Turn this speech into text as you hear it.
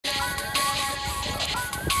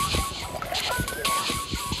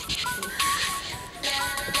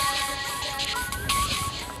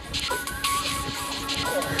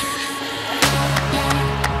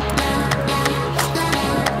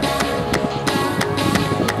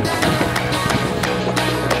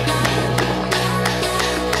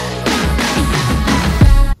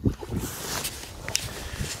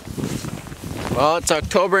Well, it's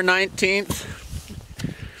October 19th.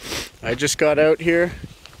 I just got out here.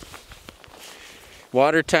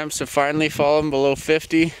 Water temps have finally fallen below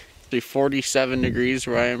 50. It's 47 degrees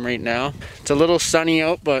where I am right now. It's a little sunny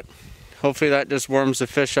out, but hopefully that just warms the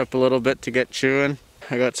fish up a little bit to get chewing.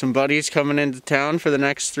 I got some buddies coming into town for the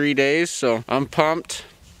next 3 days, so I'm pumped.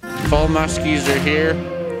 Fall muskies are here.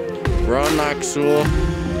 We're on Laxul.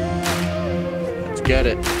 Let's get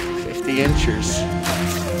it. 50 inchers.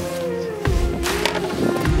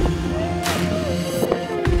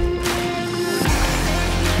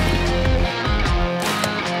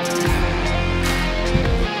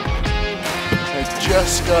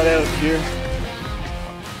 Just got out here.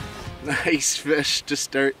 Nice fish to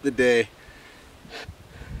start the day.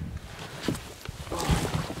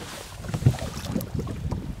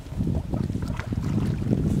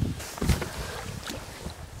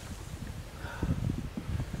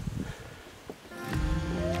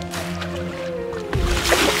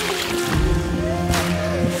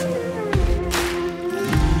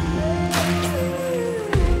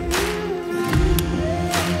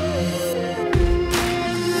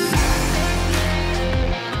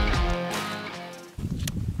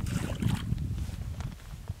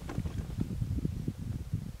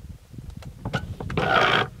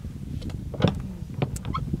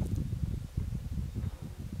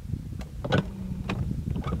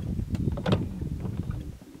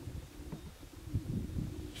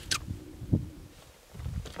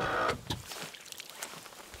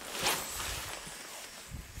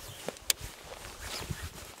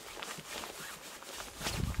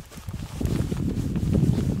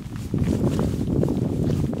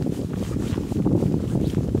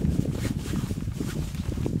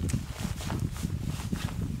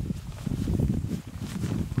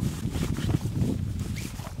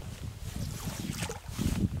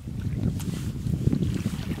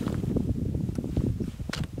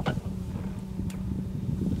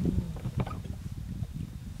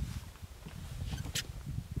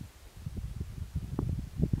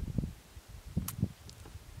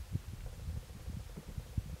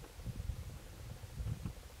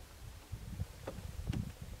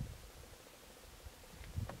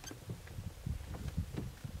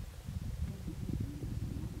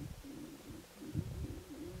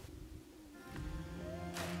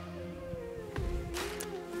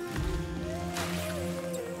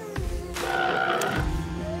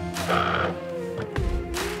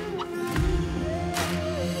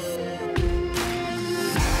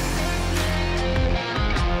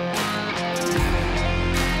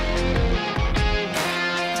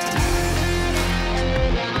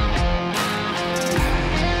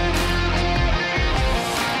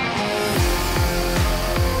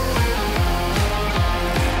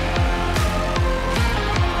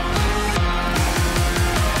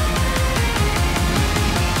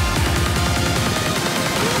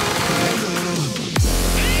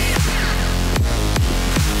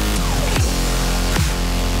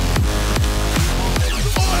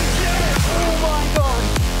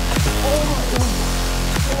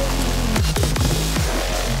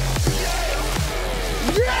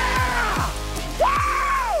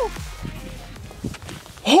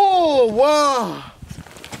 Wow!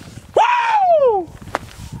 Woo!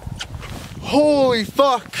 Holy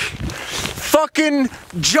fuck! Fucking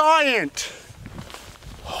giant!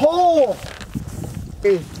 Oh!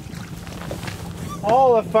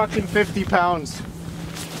 All of fucking 50 pounds.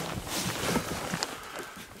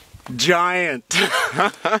 Giant.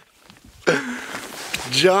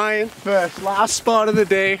 Giant fish. Last spot of the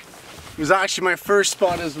day. It was actually my first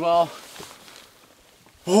spot as well.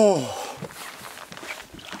 Oh!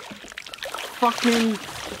 Fucking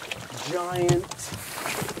giant.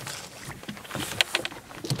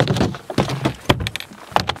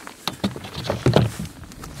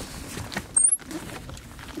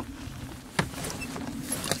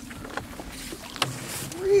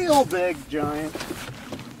 Real big giant.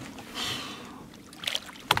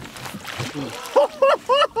 Woo!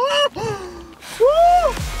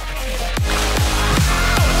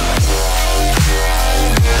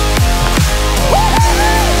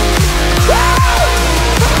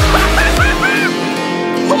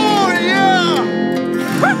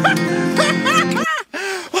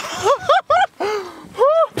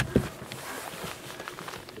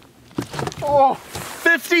 Oh,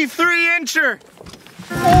 53 incher.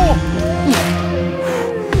 Oh,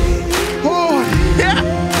 oh yeah.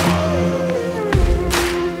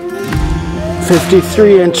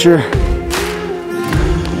 53 incher.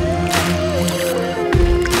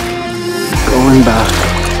 Going back.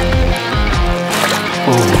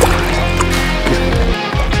 Oh.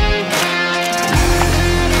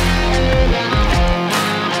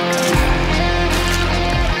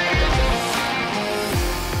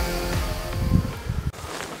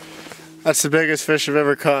 That's the biggest fish I've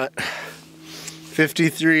ever caught.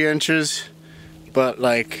 53 inches, but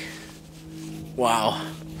like, wow.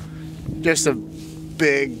 Just a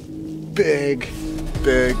big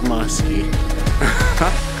muskie.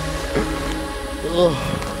 Oh,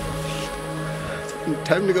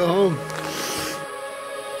 time to go home.